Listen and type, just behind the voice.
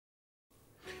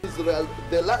Israel,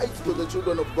 the light to the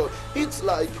children of God. It's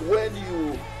like when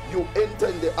you enter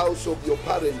in the house of your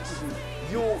parents,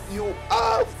 you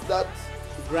have that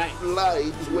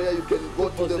light where you can go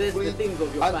to the fridge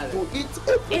and to eat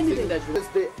everything that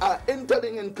they are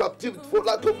entering in captivity for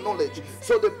lack of knowledge.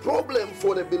 So the problem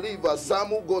for the believers, some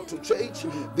who go to church,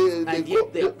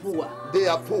 they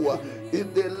are poor.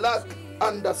 If they lack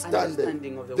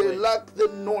understanding of they lack the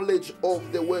knowledge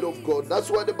of the word of God. That's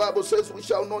why the Bible says we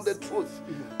shall know the truth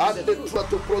and the truth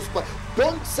to prosper.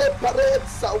 Don't separate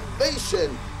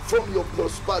salvation from your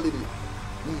prosperity.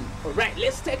 All right,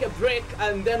 let's take a break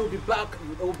and then we'll be back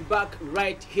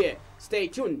right here. Stay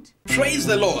tuned. Praise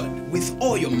the Lord with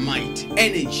all your might,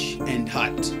 energy, and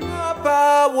heart.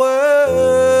 Powers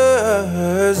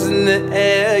in the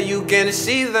air, you gonna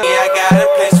see them. Yeah, I got a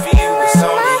place for you, it's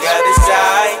on the other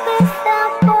side.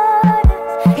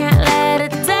 Can't let a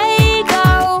day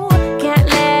go, can't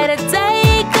let a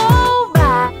day go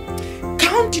by.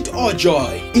 Count it all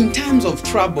joy in times of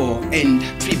trouble and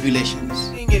tribulations.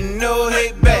 You know,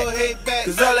 hate back,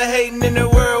 cause all the hating in the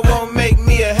world won't make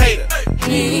me a hater.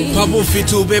 Pabu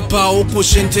fitu bepa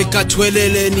upushente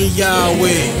katwelele ni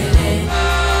Yahweh.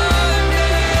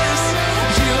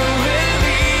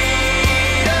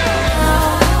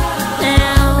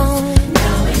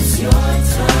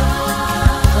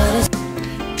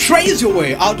 Praise your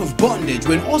way out of bondage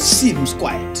when all seems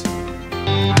quiet.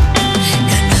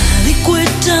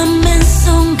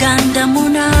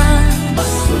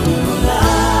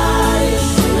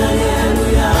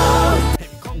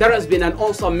 There has been an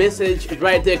awesome message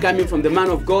right there coming from the man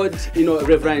of God,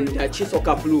 Reverend Chiso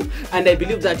Kaplu, and I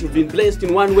believe that you've been blessed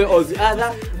in one way or the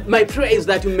other. My prayer is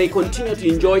that you may continue to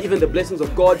enjoy even the blessings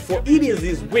of God, for it is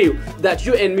His will that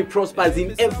you and me prospers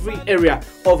in every area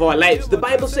of our lives. The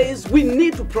Bible says we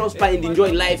need to prosper and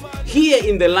enjoy life here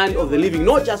in the land of the living,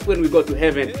 not just when we go to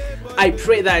heaven. I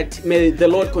pray that may the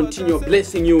Lord continue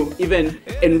blessing you, even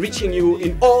enriching you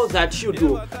in all that you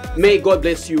do. May God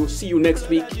bless you. See you next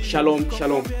week. Shalom,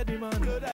 shalom.